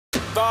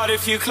But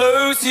if you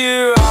close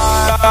your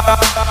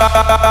eyes,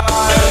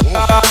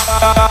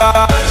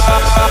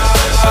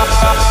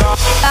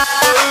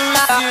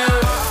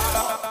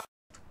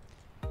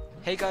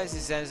 hey guys,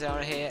 it's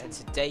Zenzo here, and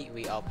today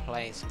we are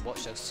playing some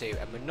Watch Dogs 2,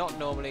 and we're not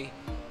normally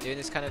doing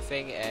this kind of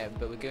thing,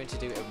 but we're going to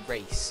do a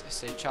race.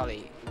 So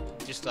Charlie,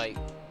 just tell you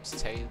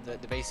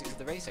the basics of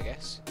the race, I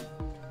guess.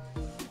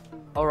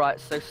 Alright,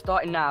 so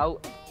starting now,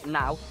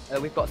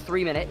 we've got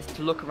 3 minutes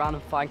to look around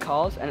and find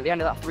cars, and at the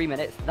end of that 3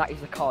 minutes, that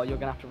is the car you're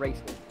going to have to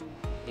race with.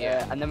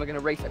 Yeah. And then we're going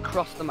to race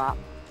across the map,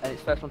 and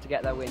it's first one to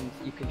get there wins.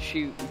 You can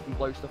shoot, you can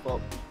blow stuff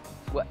up,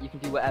 you can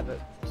do whatever.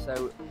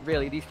 So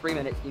really, these 3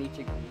 minutes, you need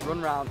to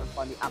run around and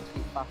find the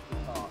absolute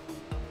fastest car,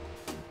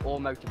 or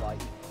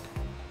motorbike.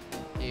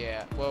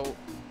 Yeah, well,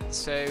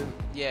 so,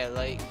 yeah,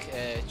 like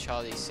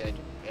Charlie said,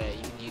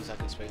 you can use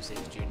like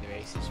explosives during the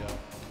race as well.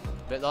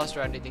 But last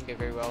round it didn't go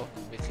very well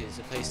because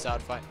the police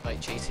started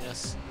chasing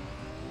us.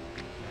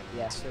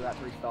 Yeah, so we had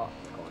to restart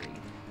recording.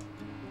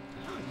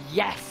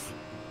 Yes!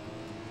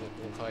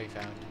 What car you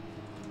found?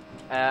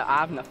 I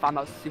haven't found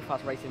that super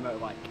fast racing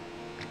motorbike.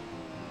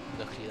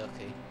 Lucky.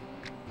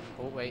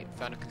 Oh wait,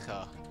 found a good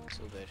car. It's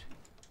all good.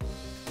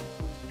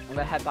 I'm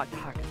gonna head back to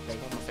Hacker It's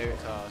State. one of my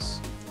favourite cars.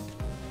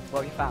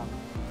 What have you found?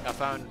 I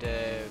found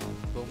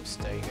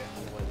Bumsteger,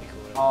 or what do we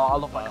call it? Oh, I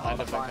love that car. I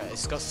love that car.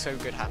 It's got so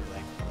good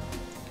handling.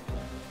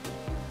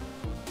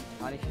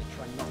 I need to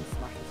try not to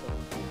smash this up.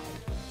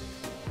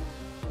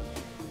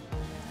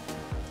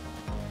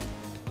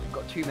 We've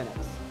got 2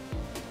 minutes.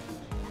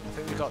 I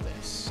think we got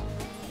this.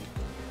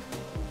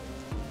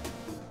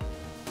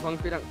 As long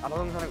as I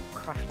don't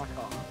crash my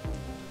car.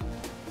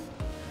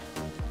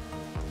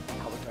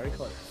 That was very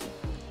close.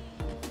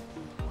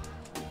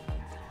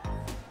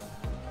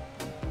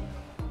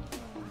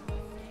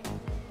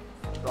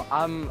 Right,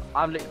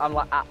 I'm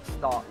like at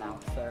start now,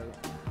 so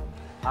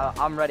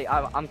I'm ready.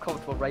 I'm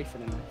comfortable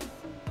racing in this.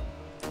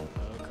 Oh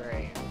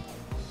great.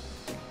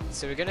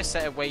 So we're gonna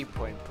set a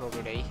waypoint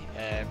probably.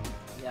 Yeah,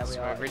 we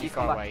so are. we're really You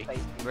come far back away. to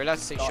base. We're allowed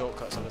to take Start.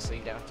 shortcuts, obviously.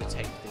 You don't have to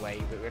take the way,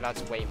 but we're allowed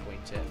to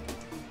waypoint it.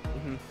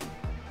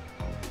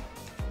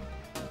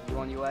 You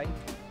on your way?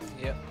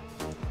 Yep.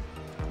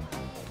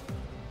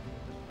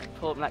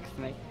 Pull up next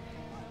to me,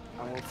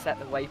 and we'll set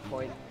the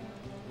waypoint.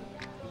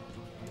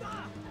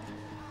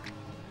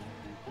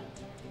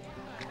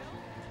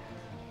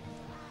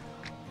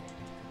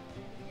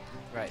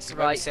 Right. So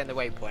we're Right. setting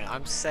the waypoint.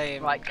 I'm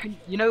saying. Right,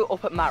 you know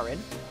up at Marin?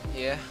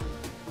 Yeah.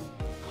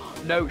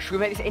 No, should we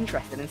make this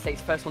interesting and say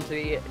it's the first one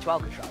to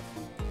Alcatraz?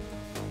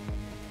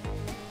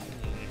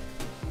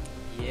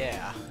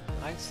 Yeah.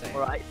 I'd say.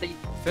 Alright, so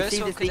First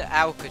see one this goes to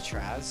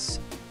Alcatraz.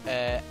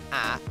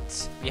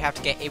 You have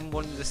to get in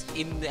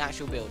in the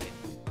actual building.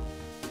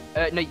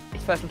 no,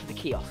 it's first one to the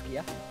kiosk,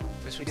 yeah?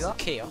 First We one do to the that?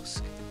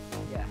 kiosk.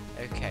 Yeah.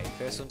 Okay.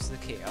 First one to the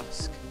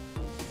kiosk.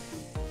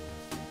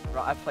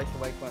 Right, I've placed the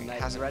waypoint there.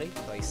 You Hasn't ready?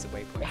 placed the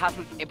waypoint. It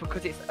hasn't,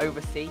 because it's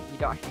overseas, you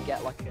don't actually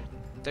get like a...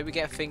 Don't we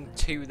get a thing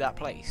to that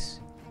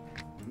place?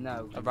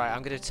 No. Oh, right,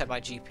 I'm going to set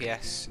my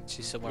GPS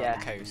to somewhere on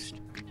the coast.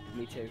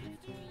 Me too.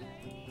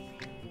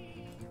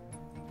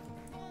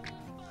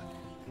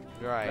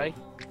 Right. Ready?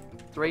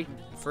 3,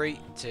 3,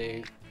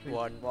 2,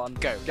 1, 1,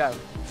 go. Go.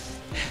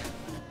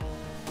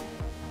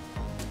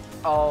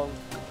 Oh.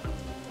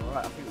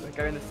 Alright, I think we're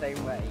going the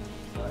same way.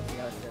 So let's see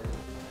how it goes.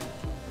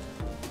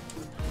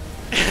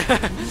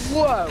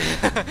 Whoa!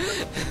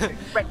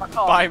 Break my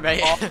car. Bye,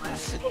 mate.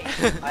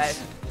 I-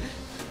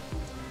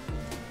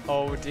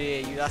 Oh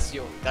dear, that's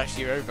your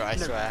over, I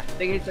swear.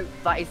 Thing is,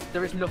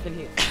 there is nothing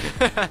here.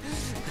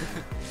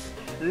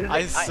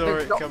 I saw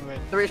there's it not- coming.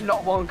 There is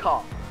not one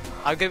car.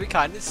 I'm gonna be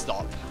kind of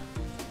stop.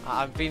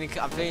 I'm being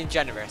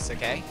generous,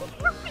 okay?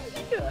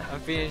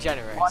 I'm being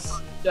generous.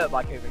 Dirt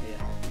bike over here.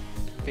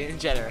 Being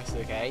generous,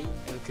 okay?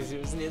 Because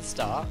it was near the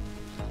start.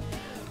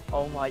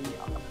 Oh my.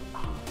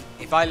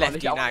 If I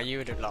left you I'll- now, you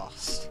would have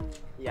lost.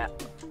 Yeah.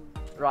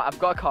 Right, I've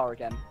got a car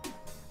again.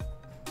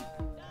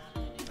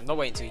 I'm not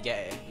waiting until you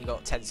get it. You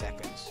got 10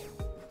 seconds.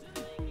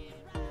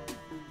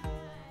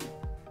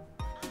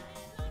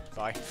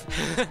 5.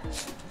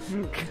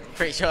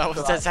 Pretty sure that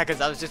was 10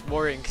 seconds. I was just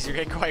worrying because you're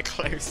getting quite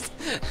close.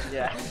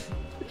 Yeah.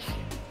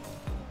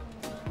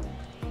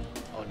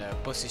 Oh no,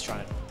 bus is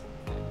trying to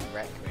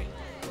wreck me.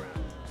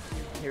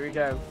 Here we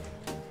go.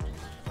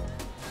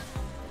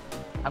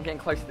 I'm getting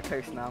close to the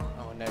coast now.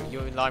 Oh no,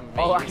 you're in line with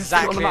me. Oh, I You're can see it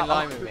on exactly the in map.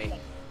 line with me.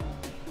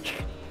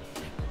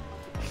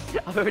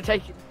 I've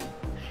overtaken.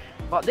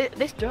 But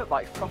this dirt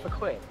bike's proper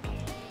quick.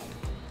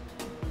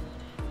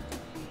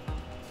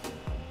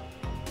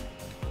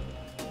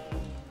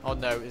 Oh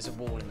no, there's a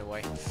wall in the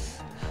way.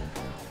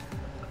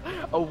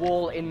 A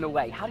wall in the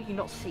way. How do you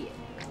not see it?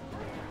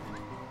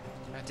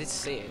 I did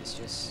see it, it's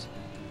just...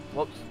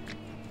 Whoops.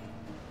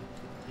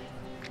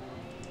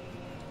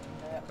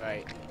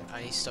 Right,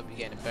 I need to stop you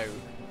getting a boat.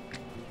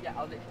 Yeah,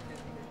 I'll literally.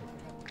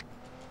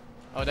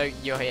 Oh no,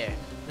 you're here.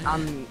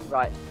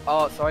 Right.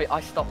 Oh, sorry, I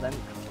stopped then.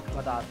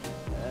 My dad.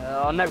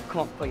 Oh no,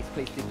 come on, please.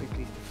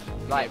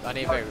 Right, I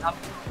need a boat. Now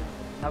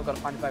we've got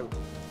to find a boat.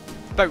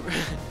 Boat!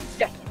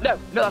 Yes, no,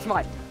 that's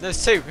mine.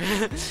 There's two.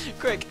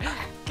 Quick,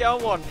 get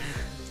on one.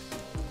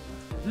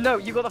 No,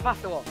 you got the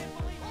faster one.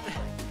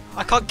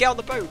 I can't get on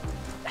the boat.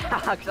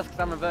 Because that's because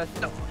I'm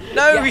reversed. No.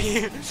 No.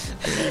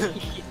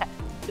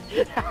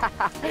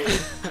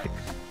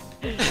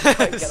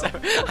 So,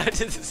 I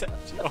did the same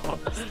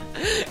yours.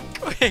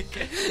 Quick,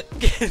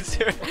 get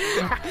into it.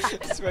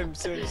 Swim.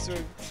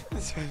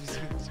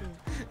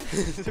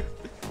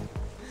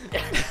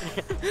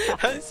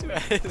 I swear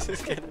this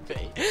is gonna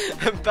be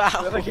a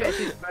battle.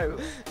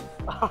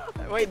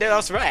 Wait, no,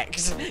 that's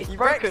Rex. You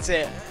wrecked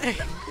it.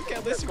 Get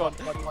on this one.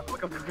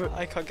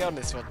 I can't get on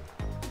this one.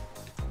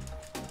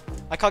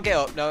 I can't get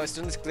up. No, it's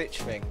done this glitch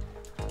thing.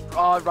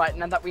 Oh right,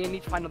 and then that we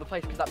need to find another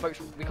place because that boat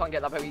we can't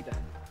get that boat either.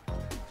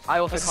 I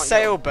also It's a can't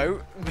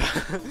sailboat.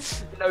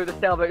 No, the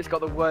sailboat's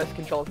got the worst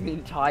controls in the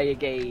entire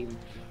game.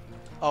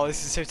 Oh,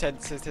 this is so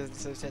tense, so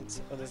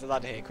tense. Oh, there's a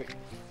ladder here, quick.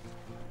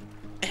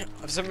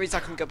 For some reason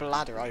I couldn't get up a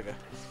ladder either.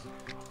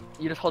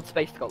 You just hold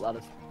space to go up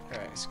ladders.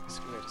 Alright, it's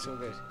good, it's all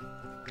good.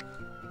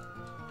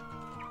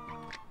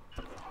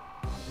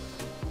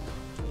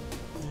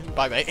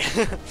 Bye, mate.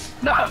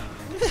 No!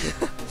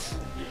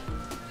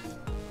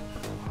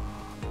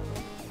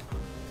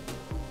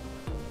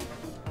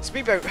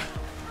 Speedboat!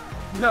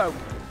 No!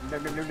 No,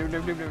 I'm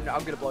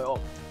gonna blow it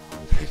up.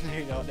 No,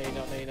 you're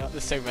not.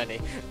 There's so many.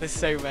 There's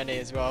so many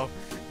as well.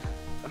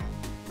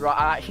 Right,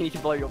 I actually need to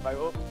blow your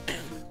boat up.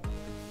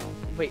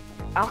 Wait,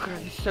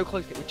 Alcatraz is so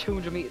close to it. We're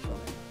 200 meters from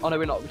it. Oh no,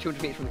 we're not. We're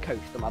 200 meters from the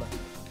coast. Don't matter.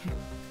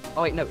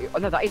 Oh wait, no. Oh,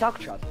 no, that is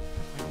Alcatraz.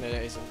 No,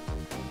 it isn't.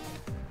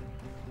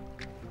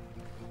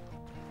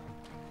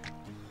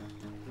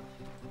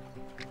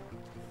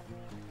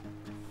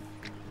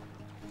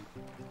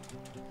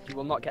 You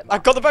will not get that.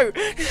 I've got the boat!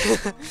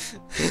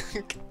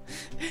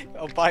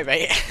 Oh, bye,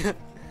 mate.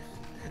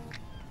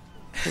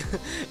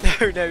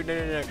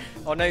 No.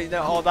 Oh, no.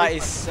 Oh, that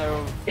is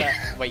so...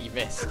 Wait, you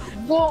missed.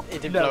 What?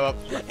 It didn't blow up.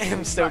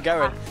 I'm still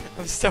going.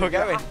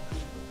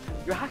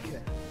 You're a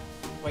hacker.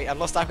 Wait, I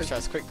lost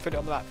Alcatraz. Quick, put it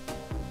on the map.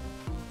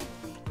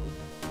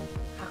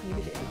 How can you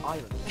miss it in an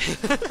island?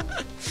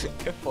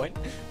 Good point.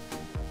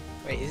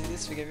 Wait, is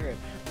this forgive room?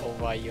 Oh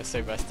my, you're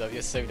so messed up.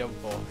 You're so done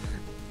for.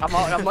 I'm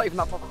not even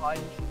that far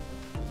behind.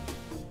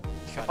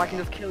 If I can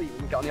just kill you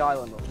when we get on the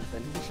island or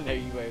something. No,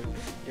 you won't.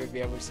 You won't be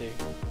able to.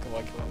 Come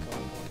on.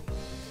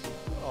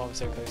 Oh, I'm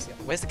so close.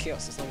 Where's the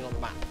kiosk? It's not even on the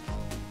map.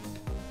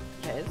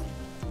 Yeah, it is.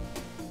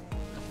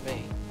 Not for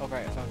me. Oh,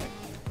 great, I found it.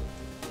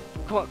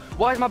 Come on,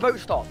 why is my boat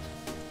stopped?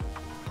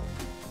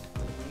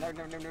 No. Come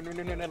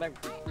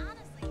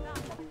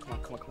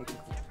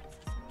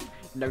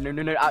on.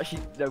 No,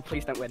 actually, no,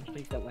 please don't win.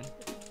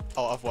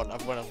 Oh, I've won.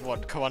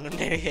 Come on, I'm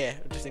nearly here.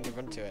 I just need to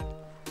run to it.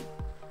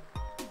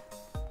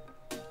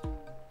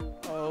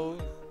 Oh,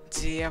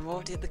 dear, I'm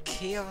already at the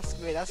kiosk.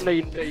 Wait, that's No,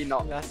 you're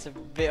not. That's a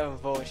bit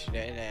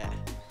unfortunate, isn't it?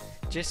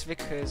 Just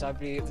because I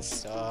blew at the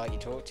start, you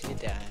talk to your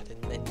dad,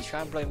 and then you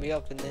try and blow me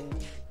up, and then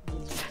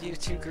you're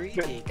too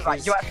greedy.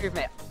 Right, you actually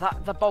admit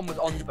that the bomb was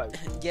on the boat.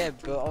 Yeah,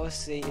 but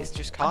obviously it's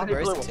just karma,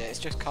 isn't it? It's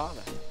just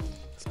karma.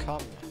 It's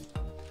karma.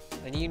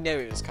 And you know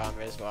it was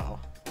karma as well.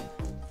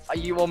 Are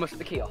you almost at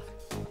the kiosk?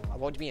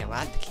 What do you mean? I'm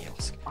at the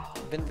kiosk. Oh,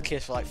 I've been at the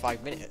kiosk for like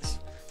 5 minutes.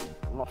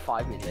 not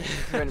 5 minutes.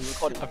 You're only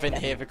recording. I've been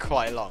here for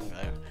quite long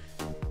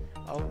though.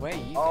 Oh, where are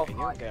you Oh, going?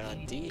 You're going on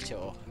a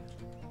detour.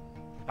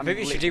 I'm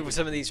Maybe we should do literally-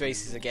 some of these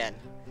races again.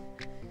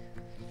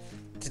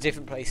 To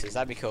different places,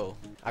 that'd be cool.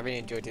 I really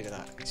enjoyed doing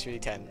that. It's really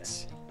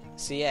tense.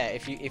 So yeah,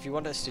 if you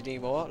want us to do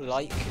more,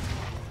 like...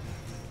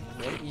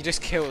 You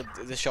just killed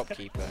the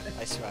shopkeeper,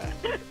 I swear.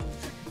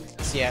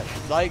 So yeah,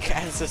 like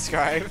and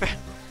subscribe.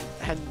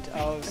 And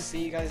I'll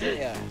see you guys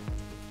later.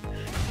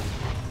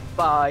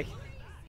 Bye.